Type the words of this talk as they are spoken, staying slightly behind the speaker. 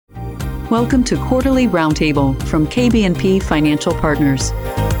Welcome to Quarterly Roundtable from KB&P Financial Partners.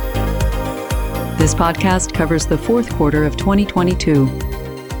 This podcast covers the fourth quarter of 2022.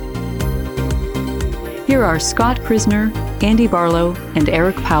 Here are Scott Krizner, Andy Barlow, and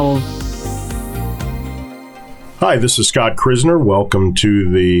Eric Powell. Hi, this is Scott Krizner. Welcome to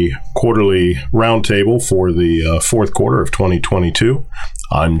the Quarterly Roundtable for the fourth quarter of 2022.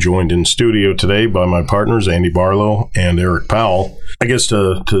 I'm joined in studio today by my partners, Andy Barlow and Eric Powell. I guess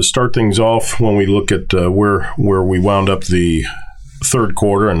to start things off, when we look at where we wound up the third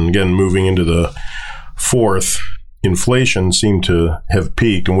quarter and again moving into the fourth, inflation seemed to have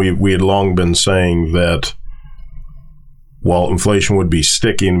peaked, and we had long been saying that while inflation would be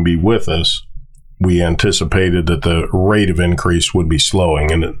sticky and be with us, we anticipated that the rate of increase would be slowing.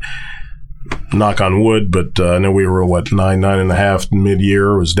 And knock on wood, but I know we were, 9.5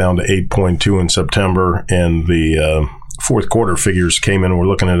 mid-year. It was down to 8.2 in September, and the fourth quarter figures came in. We're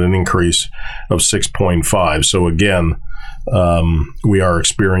looking at an increase of 6.5. So again, we are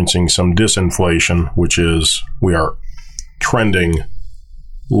experiencing some disinflation, which is we are trending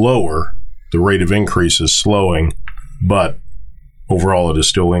lower. The rate of increase is slowing, but overall it is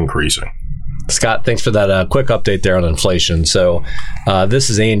still increasing. Scott, thanks for that quick update there on inflation. So this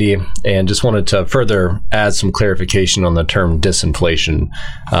is Andy, and just wanted to further add some clarification on the term disinflation.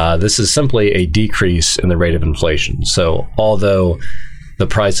 This is simply a decrease in the rate of inflation. So although the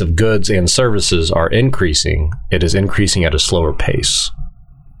price of goods and services are increasing, it is increasing at a slower pace.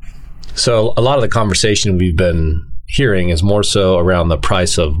 So a lot of the conversation we've been hearing is more so around the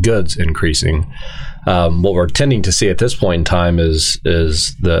price of goods increasing. What we're tending to see at this point in time is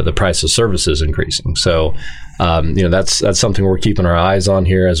the price of services increasing. So, that's something we're keeping our eyes on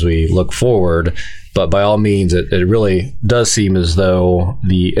here as we look forward. But by all means, it really does seem as though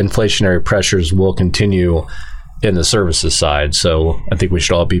the inflationary pressures will continue in the services side. So I think we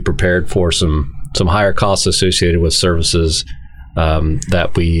should all be prepared for some higher costs associated with services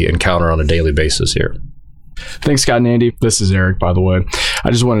that we encounter on a daily basis here. Thanks, Scott and Andy. This is Eric, by the way. I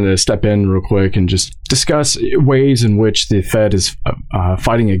just wanted to step in real quick and just discuss ways in which the Fed is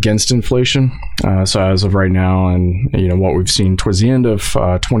fighting against inflation. So as of right now, and what we've seen towards the end of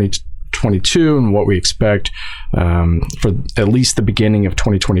 2022 and what we expect for at least the beginning of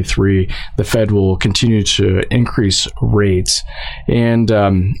 2023, the Fed will continue to increase rates. And,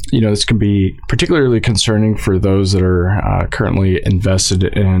 this can be particularly concerning for those that are currently invested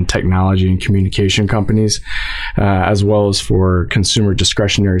in technology and communication companies, as well as for consumer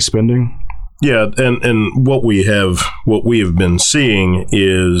discretionary spending. Yeah, and what we have been seeing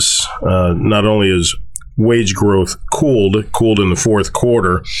is not only is wage growth cooled in the fourth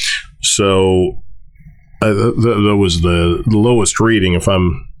quarter. So that was the lowest reading, if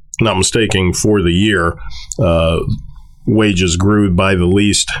I'm not mistaken, for the year. Wages grew by the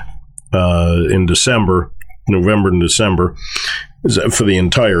least in November and December, for the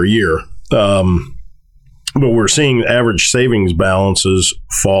entire year. But we're seeing average savings balances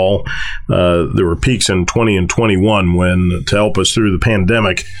fall. There were peaks in 20 and 21 when, to help us through the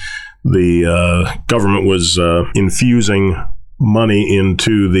pandemic, the government was infusing money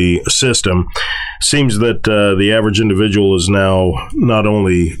into the system. Seems that the average individual is now not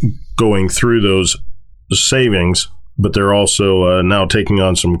only going through those savings, but they're also now taking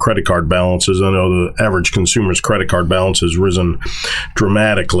on some credit card balances. I know the average consumer's credit card balance has risen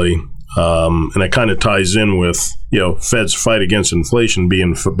dramatically. And it kind of ties in with, Fed's fight against inflation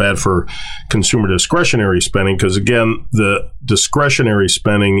being bad for consumer discretionary spending, because, again, the discretionary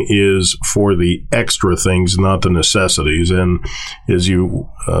spending is for the extra things, not the necessities. And as you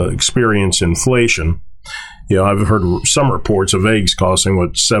experience inflation, I've heard some reports of eggs costing,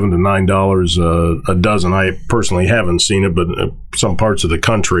 $7 to $9 a dozen. I personally haven't seen it, but some parts of the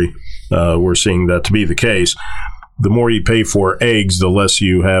country, we're seeing that to be the case. The more you pay for eggs, the less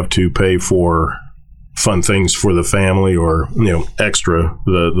you have to pay for fun things for the family, or extra,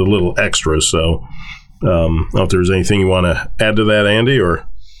 the little extras. So I don't know if there's anything you want to add to that, Andy, or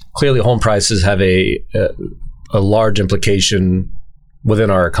clearly home prices have a large implication within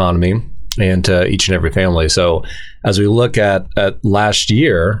our economy and to each and every family. So as we look at last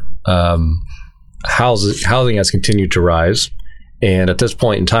year, housing has continued to rise, and at this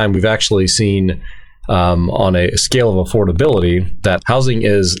point in time, we've actually seen on a scale of affordability that housing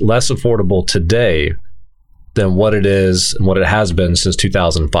is less affordable today than what it is and what it has been since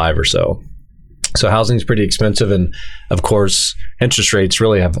 2005 or so. So housing is pretty expensive, and of course, interest rates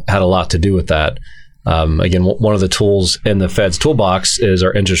really have had a lot to do with that. Again, one of the tools in the Fed's toolbox is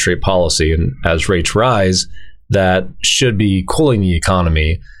our interest rate policy, and as rates rise, that should be cooling the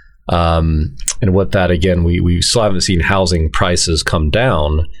economy. And with that, again, we still haven't seen housing prices come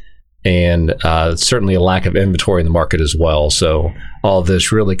down. and certainly a lack of inventory in the market as well. So all of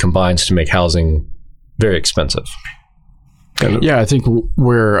this really combines to make housing very expensive. Yeah, I think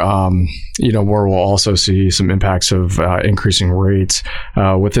where we'll also see some impacts of increasing rates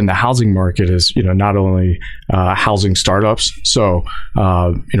within the housing market is, not only housing startups, so,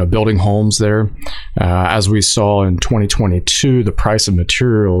 building homes there. As we saw in 2022, the price of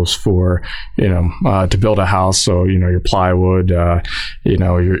materials for, to build a house, so, your plywood, your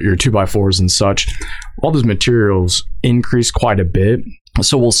 2x4s and such, all those materials increased quite a bit.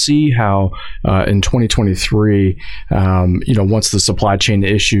 So we'll see how in 2023, once the supply chain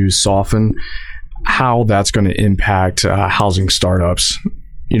issues soften, how that's going to impact housing startups,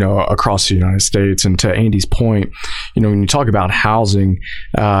 across the United States. And to Andy's point, when you talk about housing,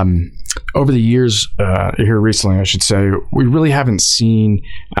 over the years, here recently, I should say, we really haven't seen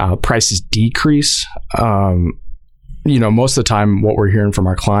prices decrease. Most of the time what we're hearing from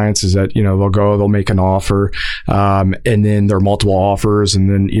our clients is that, they'll make an offer, and then there are multiple offers, and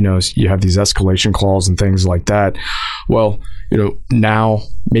then, you have these escalation clauses and things like that. Well, now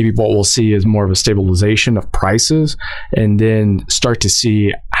maybe what we'll see is more of a stabilization of prices, and then start to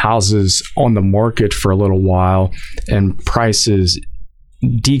see houses on the market for a little while and prices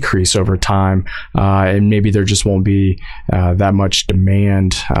decrease over time, and maybe there just won't be that much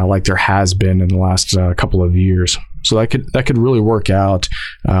demand like there has been in the last couple of years. So that could really work out,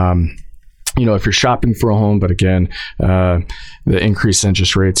 if you're shopping for a home. But again, the increased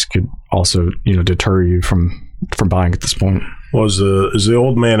interest rates could also, deter you from buying at this point. Well, as the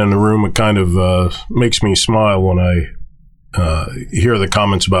old man in the room, it kind of makes me smile when I hear the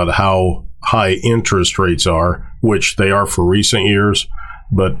comments about how high interest rates are, which they are for recent years.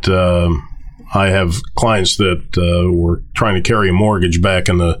 But I have clients that were trying to carry a mortgage back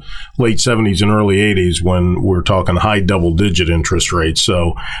in the late 70s and early 80s when we're talking high double-digit interest rates.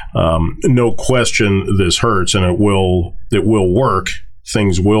 So no question this hurts, and it will work.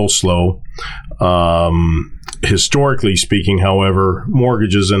 Things will slow. Historically speaking, however,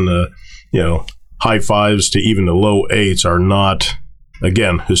 mortgages in the high fives to even the low eights are not,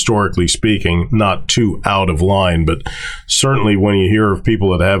 again, historically speaking, not too out of line. But certainly when you hear of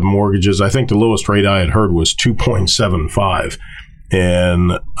people that have mortgages, I think the lowest rate I had heard was 2.75.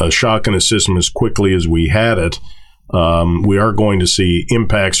 And a shock in the system as quickly as we had it, we are going to see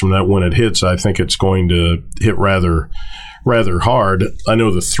impacts from that when it hits. I think it's going to hit rather hard. I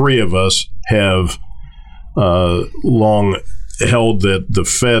know the three of us have long held that the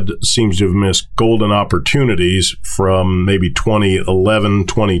Fed seems to have missed golden opportunities from maybe 2011,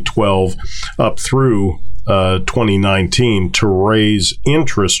 2012 up through 2019 to raise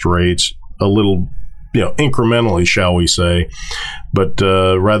interest rates a little, incrementally, shall we say. But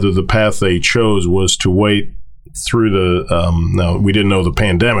rather the path they chose was to wait through now we didn't know the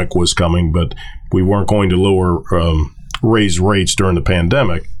pandemic was coming, but we weren't going to raise rates during the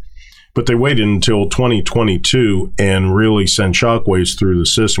pandemic. But they waited until 2022 and really sent shockwaves through the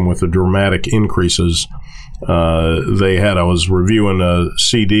system with the dramatic increases they had. I was reviewing a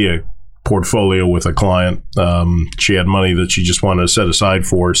CD portfolio with a client. She had money that she just wanted to set aside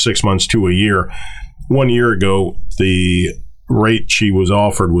for 6 months to a year. 1 year ago, the rate she was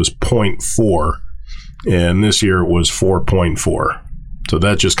offered was 0.4, and this year it was 4.4. So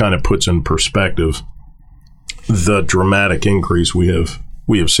that just kind of puts in perspective the dramatic increase we have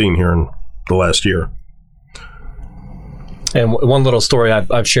seen here in the last year. And one little story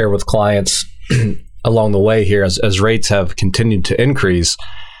I've shared with clients along the way here, as rates have continued to increase,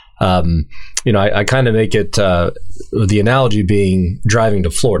 I kind of make it the analogy being driving to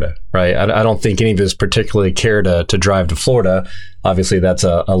Florida, right? I don't think any of us particularly care to drive to Florida. Obviously, that's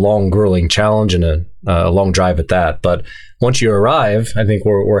a long, grueling challenge and a long drive at that. But once you arrive, I think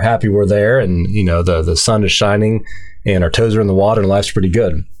we're happy we're there, and the sun is shining and our toes are in the water and life's pretty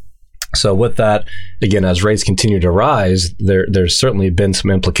good. So with that, again, as rates continue to rise, there's certainly been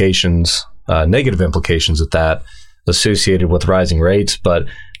some implications, negative implications at that associated with rising rates. But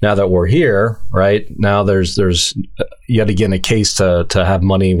now that we're here, right, now there's yet again a case to have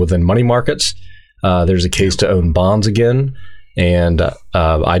money within money markets. There's a case to own bonds again. And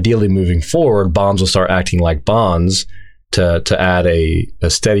ideally moving forward, bonds will start acting like bonds to add a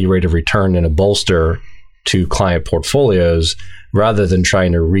steady rate of return and a bolster to client portfolios rather than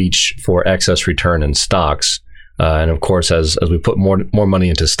trying to reach for excess return in stocks. And of course, as we put more money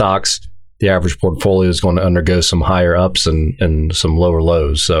into stocks, the average portfolio is going to undergo some higher ups and some lower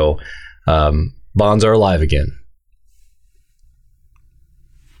lows. So bonds are alive again.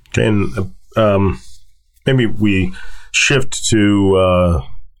 Okay, and maybe we shift to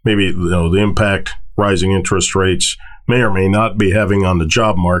the impact rising interest rates may or may not be having on the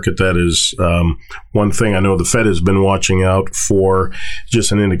job market. That is one thing I know the Fed has been watching out for,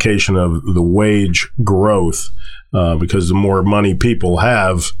 just an indication of the wage growth, because the more money people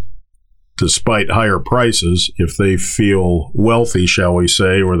have, despite higher prices, if they feel wealthy, shall we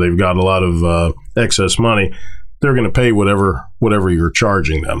say, or they've got a lot of excess money, they're going to pay whatever you're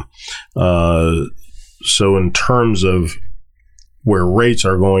charging them. So in terms of where rates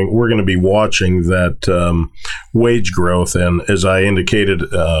are going, we're going to be watching that wage growth. And as I indicated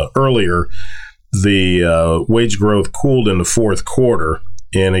earlier, the wage growth cooled in the fourth quarter.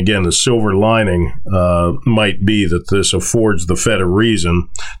 And again, the silver lining might be that this affords the Fed a reason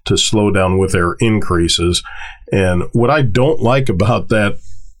to slow down with their increases. And what I don't like about that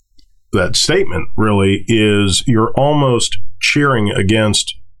statement really is you're almost cheering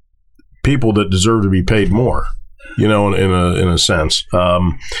against people that deserve to be paid more, in a sense.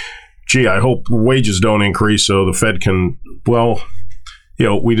 I hope wages don't increase so the Fed can,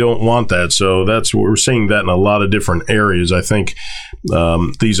 we don't want that. So we're seeing that in a lot of different areas. I think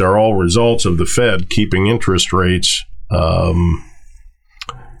these are all results of the Fed keeping interest rates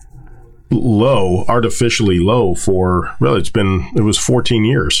low, artificially low for, it was 14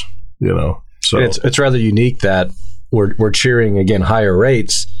 years, So it's rather unique that we're cheering, again, higher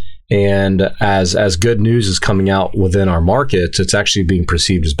rates. And as good news is coming out within our markets, it's actually being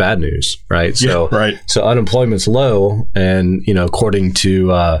perceived as bad news, right? So, right. So unemployment's low, and according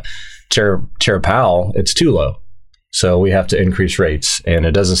to Chair Powell, it's too low. So we have to increase rates, and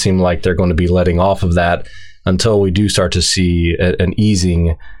it doesn't seem like they're going to be letting off of that until we do start to see an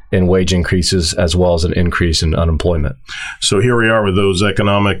easing in wage increases as well as an increase in unemployment. So here we are with those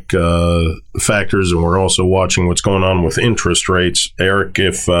economic factors, and we're also watching what's going on with interest rates. Eric,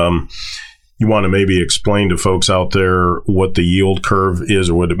 if you want to maybe explain to folks out there what the yield curve is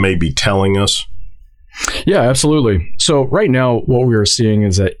or what it may be telling us. Yeah, absolutely. So right now, what we are seeing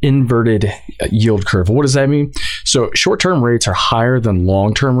is an inverted yield curve. What does that mean? So short-term rates are higher than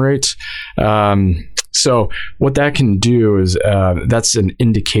long-term rates. So what that can do is that's an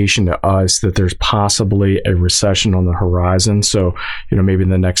indication to us that there's possibly a recession on the horizon. So, maybe in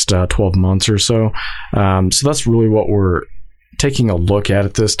the next 12 months or so. So that's really what we're taking a look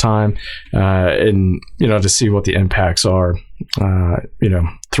at this time, and, to see what the impacts are,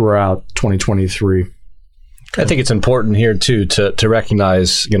 throughout 2023. I think it's important here too to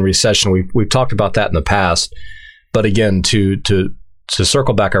recognize, again, recession. We've talked about that in the past, but again, to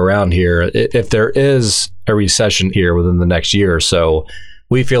circle back around here, if there is a recession here within the next year or so,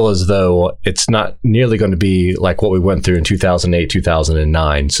 we feel as though it's not nearly going to be like what we went through in 2008,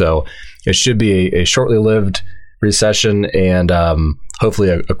 2009. So it should be a shortly lived recession, and hopefully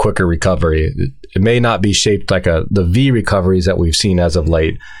a quicker recovery. It may not be shaped like the V recoveries that we've seen as of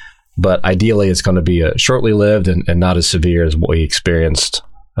late, but ideally it's going to be a shortly lived and not as severe as what we experienced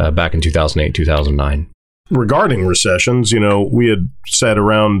back in 2008, 2009. Regarding recessions, we had sat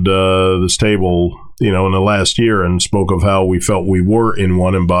around this table, in the last year and spoke of how we felt we were in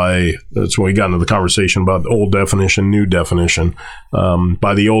one. And that's when we got into the conversation about the old definition, new definition.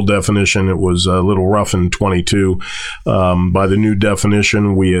 By the old definition, it was a little rough in 22. By the new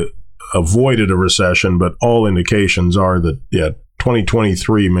definition, we avoided a recession, but all indications are that,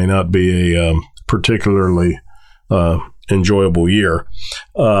 2023 may not be a particularly enjoyable year.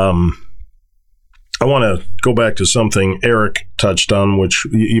 I want to go back to something Eric touched on, which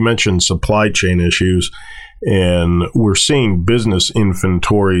you mentioned supply chain issues, and we're seeing business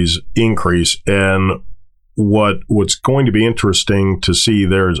inventories increase. And what's going to be interesting to see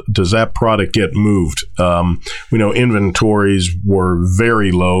there is, does that product get moved? We know inventories were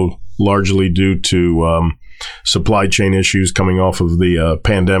very low, largely due to supply chain issues coming off of the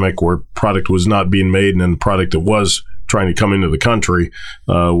pandemic, where product was not being made, and then product that was trying to come into the country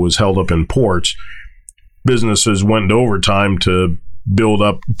was held up in ports. Businesses went into overtime to build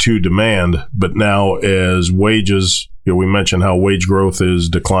up to demand, but now as wages, we mentioned how wage growth is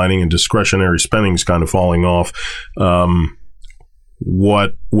declining and discretionary spending is kind of falling off.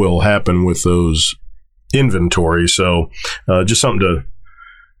 What will happen with those inventories? So just something to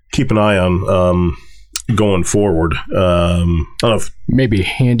keep an eye on going forward. I don't know if maybe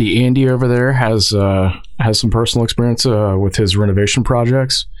Handy Andy over there has some personal experience with his renovation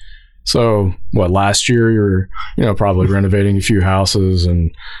projects. So, last year you were, probably renovating a few houses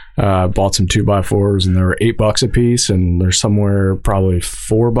and bought some 2x4s, and they were $8 a piece, and they're somewhere probably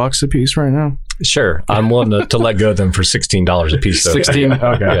 $4 a piece right now. Sure, I'm willing to let go of them for $16 a piece. Though. 16.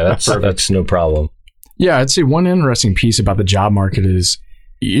 Okay, yeah, that's no problem. Yeah, I'd say one interesting piece about the job market is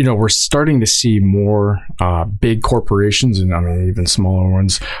we're starting to see more big corporations, and even smaller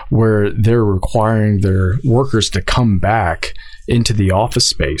ones, where they're requiring their workers to come back into the office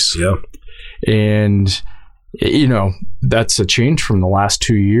space. Yeah. And, that's a change from the last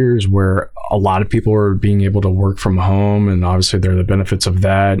 2 years where a lot of people are being able to work from home, and obviously there are the benefits of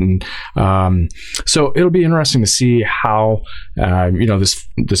that. And so it'll be interesting to see how,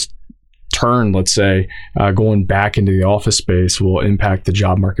 this turn, let's say, going back into the office space will impact the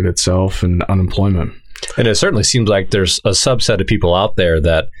job market itself and unemployment. And it certainly seems like there's a subset of people out there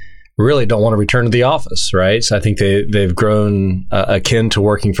that really don't want to return to the office, right? So I think they've grown akin to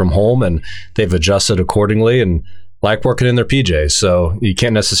working from home, and they've adjusted accordingly and like working in their PJs. So you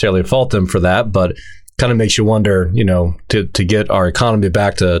can't necessarily fault them for that, but kind of makes you wonder, to get our economy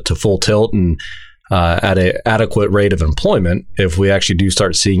back to full tilt and at an adequate rate of employment, if we actually do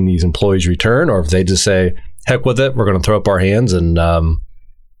start seeing these employees return, or if they just say, heck with it, we're going to throw up our hands and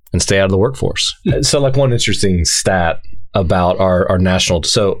stay out of the workforce. So like one interesting stat about our national,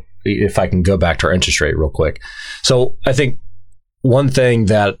 so if I can go back to our interest rate real quick. So I think one thing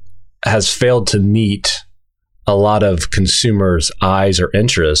that has failed to meet a lot of consumers' eyes or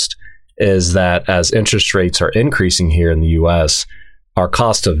interest is that as interest rates are increasing here in the U.S., our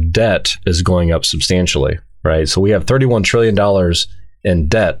cost of debt is going up substantially, right? So we have $31 trillion in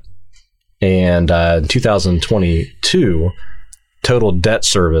debt, and in 2022, total debt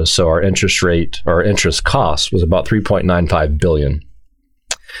service, so our interest rate or interest cost, was about $3.95 billion.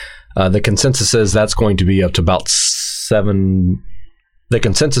 The consensus is that's going to be up to about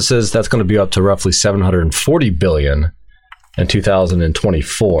roughly $740 billion in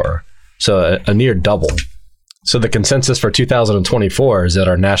 2024. So a near double. So the consensus for 2024 is that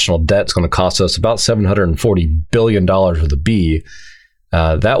our national debt is going to cost us about $740 billion with a B.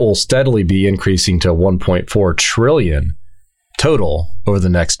 That will steadily be increasing to $1.4 trillion total over the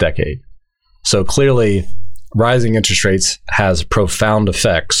next decade. So clearly, rising interest rates has profound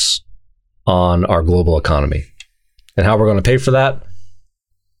effects on our global economy. And how we're going to pay for that?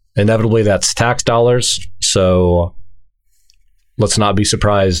 Inevitably, that's tax dollars. So let's not be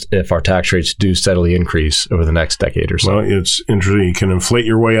surprised if our tax rates do steadily increase over the next decade or so. Well, it's interesting. You can inflate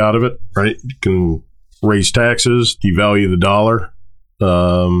your way out of it, right? You can raise taxes, devalue the dollar.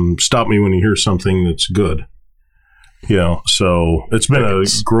 Stop me when you hear something that's good. So it's been a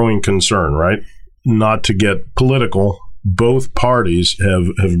growing concern, right? Not to get political, both parties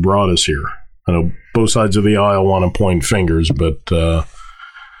have brought us here. I know both sides of the aisle want to point fingers, but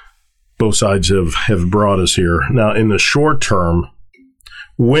both sides have brought us here. Now, in the short term,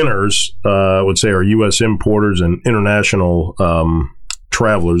 winners, I would say, are U.S. importers and international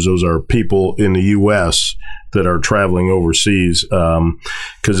travelers. Those are people in the U.S. that are traveling overseas,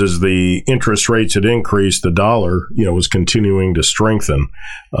 because as the interest rates had increased, the dollar, was continuing to strengthen.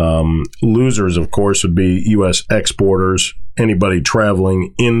 Losers, of course, would be U.S. exporters, anybody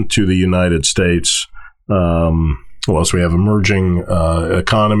traveling into the United States. What else? We have emerging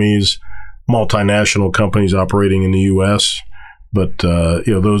economies, multinational companies operating in the U.S., but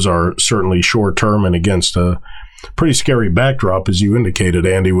those are certainly short term and against a pretty scary backdrop, as you indicated,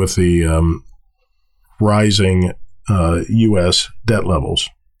 Andy, with the rising U.S. debt levels.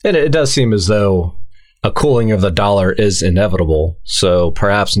 And it does seem as though a cooling of the dollar is inevitable. So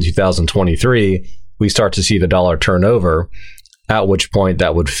perhaps in 2023, we start to see the dollar turn over, at which point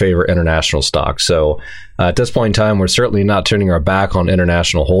that would favor international stocks. So at this point in time, we're certainly not turning our back on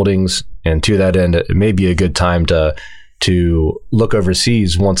international holdings. And to that end, it may be a good time to look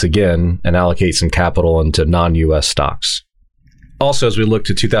overseas once again and allocate some capital into non-U.S. stocks. Also, as we look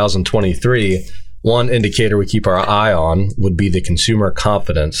to 2023, one indicator we keep our eye on would be the consumer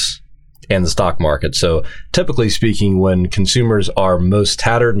confidence and the stock market. So typically speaking, when consumers are most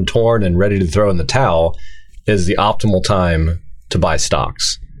tattered and torn and ready to throw in the towel, is the optimal time to buy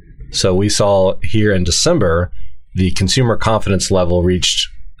stocks. So we saw here in December, the consumer confidence level reached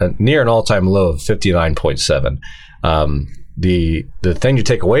near an all-time low of 59.7. The thing to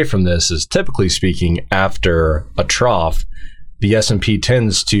take away from this is, typically speaking, after a trough, the S&P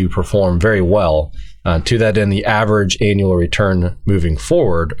tends to perform very well. To that end, the average annual return moving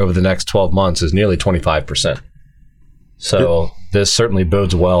forward over the next 12 months is nearly 25%. So this certainly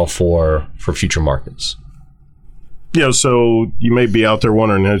bodes well for future markets. So you may be out there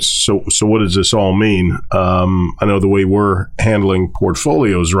wondering, so what does this all mean? I know the way we're handling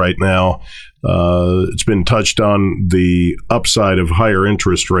portfolios right now, it's been touched on the upside of higher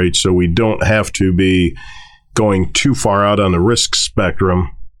interest rates, so we don't have to be going too far out on the risk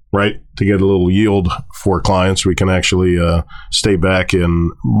spectrum, right? To get a little yield for clients, we can actually stay back in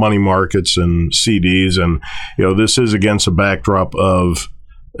money markets and CDs. And, this is against a backdrop of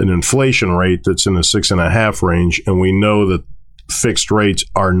an inflation rate that's in the 6.5 range, and we know that fixed rates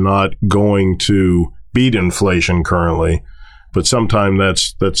are not going to beat inflation currently, but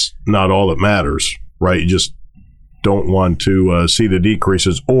sometimes that's not all that matters, right? You just don't want to see the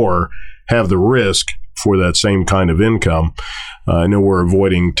decreases or have the risk for that same kind of income. I know we're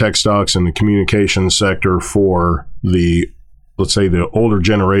avoiding tech stocks in the communications sector for let's say the older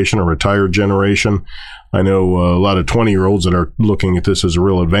generation or retired generation. I know a lot of 20-year-olds that are looking at this as a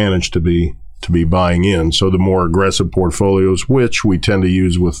real advantage to be buying in. So the more aggressive portfolios, which we tend to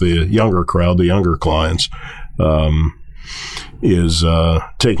use with the younger crowd, the younger clients, is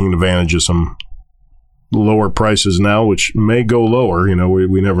taking advantage of some lower prices now, which may go lower.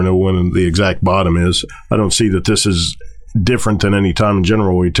 We never know when the exact bottom is. I don't see that this is different than any time in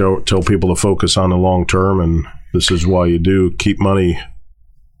general. We tell people to focus on the long term, and this is why you do keep money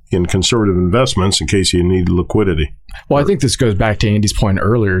in conservative investments in case you need liquidity. Well, I think this goes back to Andy's point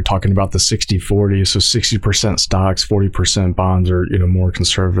earlier, talking about the 60-40. So 60% stocks, 40% bonds, are more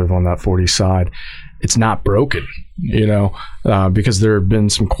conservative on that 40 side. It's not broken, because there have been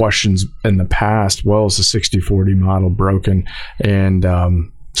some questions in the past. Well, is the 60-40 model broken? And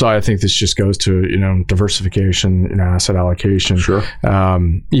so I think this just goes to diversification, asset allocation. Sure.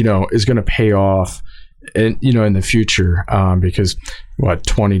 Is going to pay off in the future, because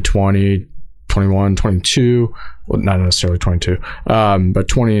 2020, 21, 22, well, not necessarily 22, but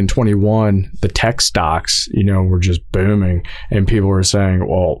 20 and 21, the tech stocks, were just booming, and people were saying,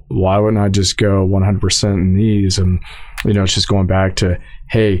 well, why wouldn't I just go 100% in these? And, it's just going back to,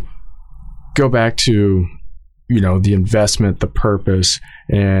 hey, go back to, the investment, the purpose,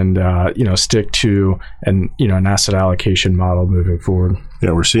 and, stick to an asset allocation model moving forward.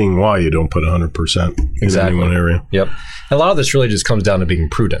 Yeah, we're seeing why you don't put 100% in any one area. Yep. A lot of this really just comes down to being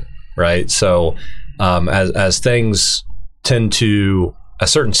prudent, right? So as things tend to,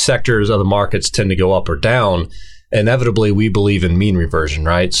 as certain sectors of the markets tend to go up or down, inevitably we believe in mean reversion,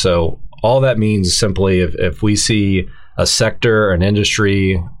 right? So all that means is simply if we see a sector, an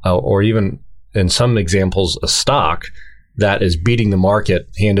industry, or even in some examples, a stock that is beating the market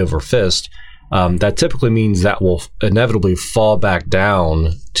hand over fist, that typically means that will inevitably fall back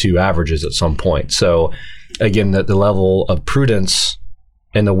down to averages at some point. So again, the level of prudence,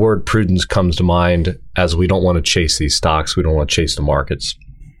 and the word prudence comes to mind, as we don't want to chase these stocks. We don't want to chase the markets.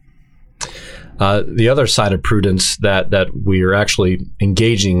 The other side of prudence that we are actually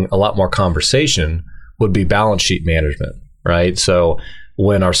engaging a lot more conversation would be balance sheet management, right? So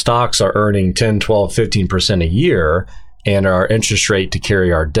when our stocks are earning 10, 12, 15% a year, and our interest rate to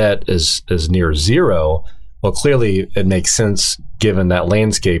carry our debt is near zero, well, clearly it makes sense, given that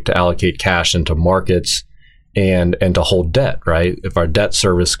landscape, to allocate cash into markets and to hold debt, right? If our debt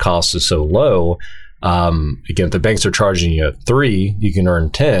service cost is so low, again, if the banks are charging you 3, you can earn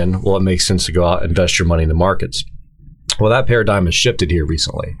 10. Well, it makes sense to go out and invest your money in the markets. Well, that paradigm has shifted here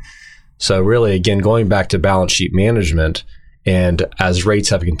recently. So really, again, going back to balance sheet management, and as rates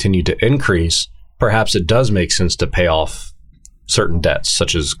have continued to increase, perhaps it does make sense to pay off certain debts,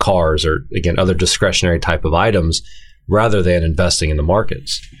 such as cars or, again, other discretionary type of items, rather than investing in the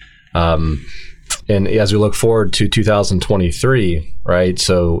markets. And as we look forward to 2023, right?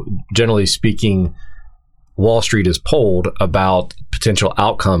 So generally speaking, Wall Street is polled about potential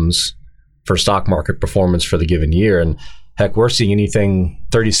outcomes for stock market performance for the given year. And heck, we're seeing anything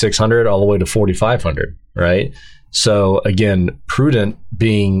 3,600 all the way to 4,500, right? So again, prudent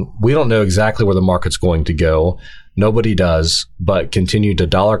being, we don't know exactly where the market's going to go. Nobody does, but continue to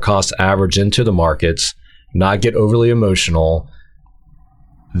dollar cost average into the markets, not get overly emotional.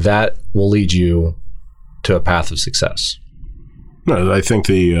 That will lead you to a path of success. No, I think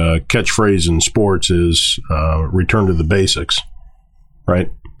the catchphrase in sports is return to the basics,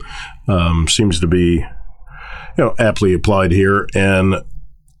 right? Seems to be aptly applied here. And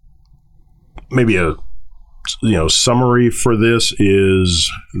maybe a summary for this is,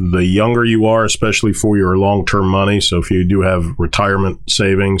 the younger you are, especially for your long-term money, so if you do have retirement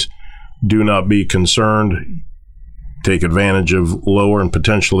savings, do not be concerned. Take advantage of lower and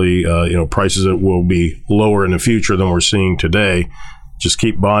potentially prices that will be lower in the future than we're seeing today. Just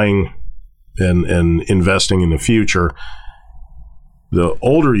keep buying and investing in the future. The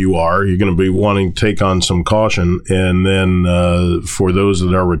older you are, you're going to be wanting to take on some caution. And then for those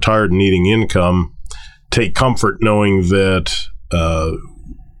that are retired and needing income, take comfort knowing that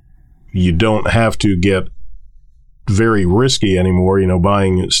you don't have to get very risky anymore,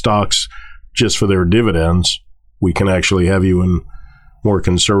 buying stocks just for their dividends. We can actually have you in more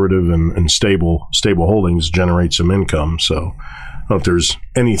conservative and stable holdings, generate some income. So I don't know if there's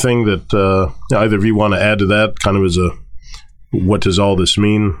anything that either of you want to add to that, kind of as a what does all this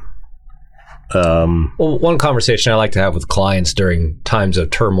mean? Well, one conversation I like to have with clients during times of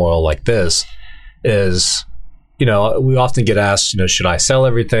turmoil like this is, we often get asked, should I sell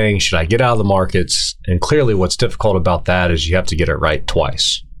everything? Should I get out of the markets? And clearly what's difficult about that is you have to get it right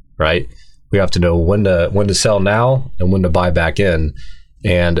twice, right? We have to know when to sell now and when to buy back in.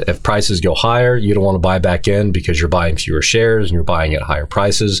 And if prices go higher, you don't want to buy back in because you're buying fewer shares and you're buying at higher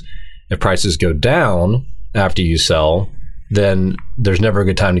prices. If prices go down after you sell, then there's never a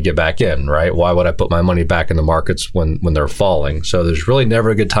good time to get back in, right? Why would I put my money back in the markets when they're falling? So there's really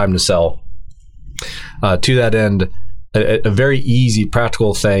never a good time to sell. To that end, a very easy,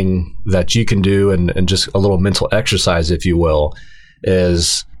 practical thing that you can do and just a little mental exercise, if you will,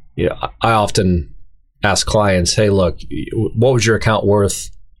 is I often ask clients, hey, look, what was your account worth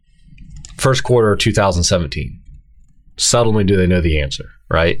first quarter of 2017? Suddenly do they know the answer,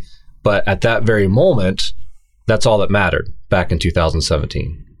 right? But at that very moment, that's all that mattered back in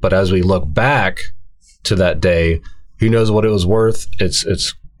 2017. But as we look back to that day, who knows what it was worth?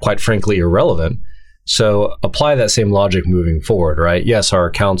 It's quite frankly irrelevant. So apply that same logic moving forward, right? Yes, our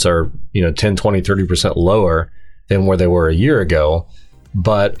accounts are 10, 20, 30% lower than where they were a year ago.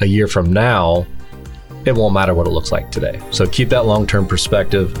 But a year from now, it won't matter what it looks like today. So keep that long-term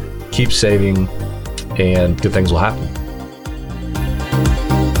perspective, keep saving, and good things will happen.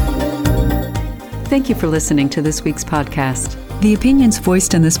 Thank you for listening to this week's podcast. The opinions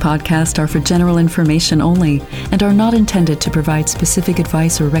voiced in this podcast are for general information only and are not intended to provide specific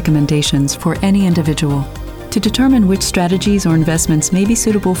advice or recommendations for any individual. To determine which strategies or investments may be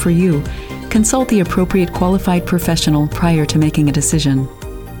suitable for you, consult the appropriate qualified professional prior to making a decision.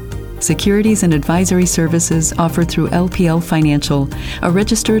 Securities and advisory services offered through LPL Financial, a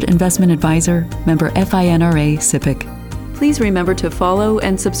registered investment advisor, member FINRA SIPC. Please remember to follow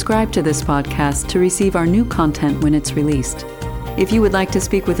and subscribe to this podcast to receive our new content when it's released. If you would like to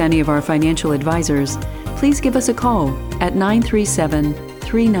speak with any of our financial advisors, please give us a call at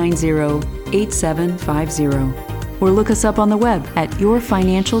 937-390-8750 or look us up on the web at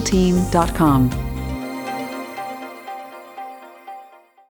yourfinancialteam.com.